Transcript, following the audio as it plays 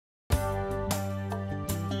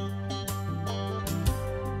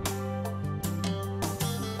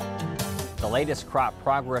The latest crop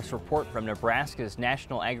progress report from Nebraska's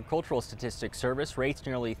National Agricultural Statistics Service rates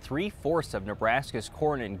nearly 3/4 of Nebraska's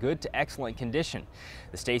corn in good to excellent condition.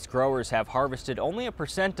 The state's growers have harvested only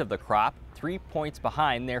 1% of the crop, 3 points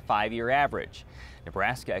behind their 5-year average.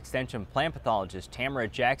 Nebraska Extension plant pathologist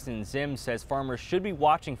Tamra Jackson-Ziems says farmers should be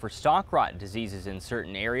watching for stalk rot diseases in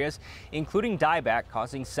certain areas, including dieback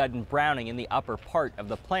causing sudden browning in the upper part of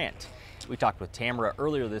the plant. We talked with Tamra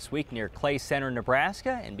earlier this week near Clay Center,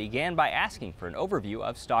 Nebraska, and began by asking for an overview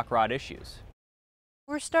of stalk rot issues.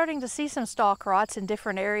 We're starting to see some stalk rots in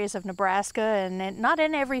different areas of Nebraska, and not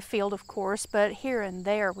in every field, of course, but here and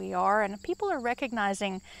there we are. And people are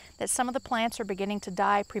recognizing that some of the plants are beginning to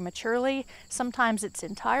die prematurely. Sometimes it's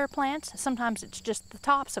entire plants, sometimes it's just the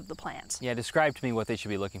tops of the plants. Yeah, describe to me what they should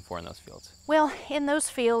be looking for in those fields. Well, in those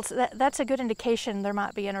fields, that's a good indication there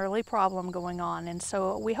might be an early problem going on. And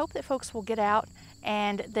so we hope that folks will get out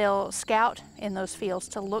and they'll scout in those fields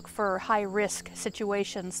to look for high-risk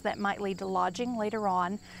situations that might lead to lodging later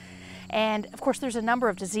on. And of course, there's a number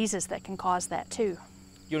of diseases that can cause that too.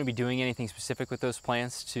 You want to be doing anything specific with those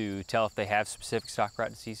plants to tell if they have specific stalk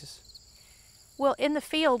rot diseases? Well, in the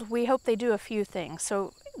field, we hope they do a few things.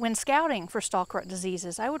 So when scouting for stalk rot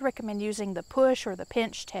diseases, I would recommend using the push or the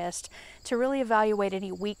pinch test to really evaluate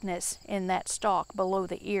any weakness in that stalk below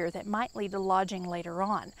the ear that might lead to lodging later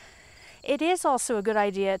on. It is also a good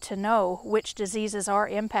idea to know which diseases are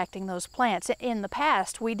impacting those plants. In the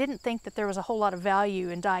past, we didn't think that there was a whole lot of value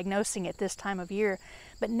in diagnosing at this time of year,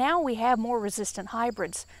 but now we have more resistant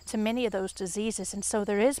hybrids to many of those diseases, and so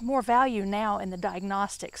there is more value now in the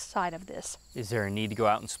diagnostics side of this. Is there a need to go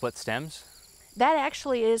out and split stems? That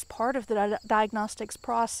actually is part of the diagnostics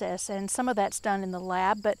process, and some of that's done in the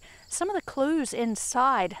lab, but some of the clues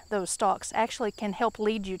inside those stalks actually can help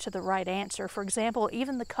lead you to the right answer. For example,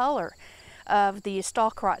 even the color of the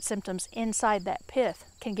stalk rot symptoms inside that pith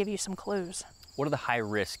can give you some clues. What are the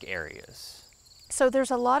high-risk areas? So there's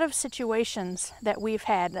a lot of situations that we've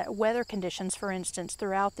had, weather conditions, for instance,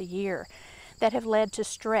 throughout the year that have led to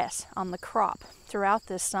stress on the crop throughout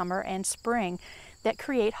this summer and spring that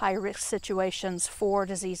create high-risk situations for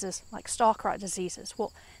diseases like stalk rot diseases.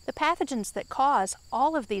 Well, the pathogens that cause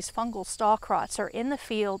all of these fungal stalk rots are in the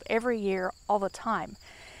field every year, all the time.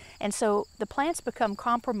 And so the plants become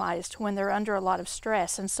compromised when they're under a lot of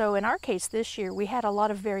stress. And so in our case this year, we had a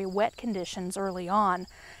lot of very wet conditions early on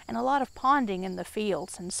and a lot of ponding in the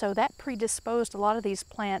fields. And so that predisposed a lot of these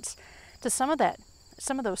plants to some of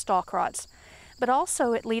those stalk rots. But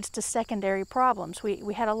also it leads to secondary problems.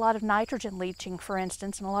 We had a lot of nitrogen leaching, for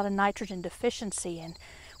instance, and a lot of nitrogen deficiency. And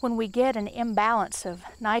when we get an imbalance of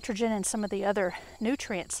nitrogen and some of the other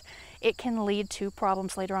nutrients, it can lead to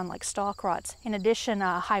problems later on like stalk rots. In addition,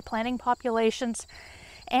 high planting populations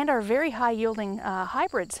and our very high yielding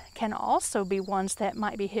hybrids can also be ones that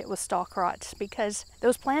might be hit with stalk rots because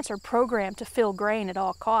those plants are programmed to fill grain at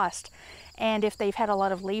all cost. And if they've had a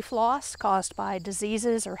lot of leaf loss caused by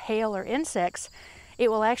diseases or hail or insects, it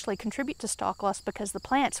will actually contribute to stalk loss because the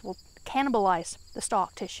plants will cannibalize the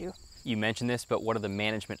stalk tissue. You mentioned this, but what are the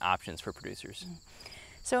management options for producers?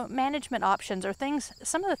 So management options are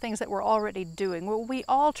some of the things that we're already doing. Well, we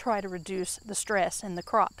all try to reduce the stress in the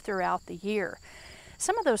crop throughout the year.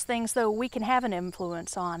 Some of those things, though, we can have an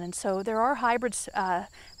influence on, and so there are hybrids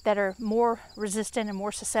that are more resistant and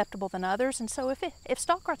more susceptible than others. And so if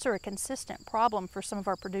stalk rots are a consistent problem for some of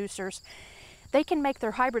our producers, they can make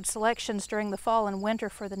their hybrid selections during the fall and winter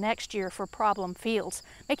for the next year for problem fields,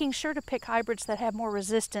 making sure to pick hybrids that have more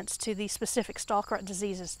resistance to the specific stalk rot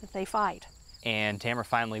diseases that they fight. And Tamra,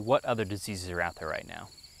 finally, what other diseases are out there right now?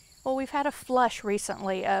 Well, we've had a flush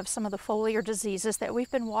recently of some of the foliar diseases that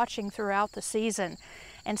we've been watching throughout the season.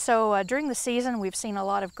 And so during the season, we've seen a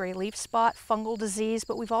lot of gray leaf spot, fungal disease,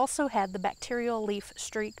 but we've also had the bacterial leaf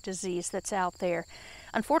streak disease that's out there.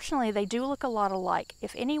 Unfortunately, they do look a lot alike.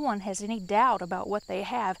 If anyone has any doubt about what they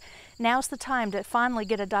have, now's the time to finally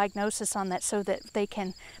get a diagnosis on that so that they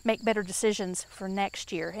can make better decisions for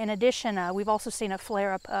next year. In addition, we've also seen a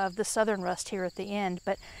flare-up of the southern rust here at the end,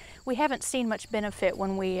 but we haven't seen much benefit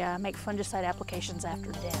when we make fungicide applications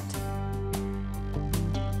after dent.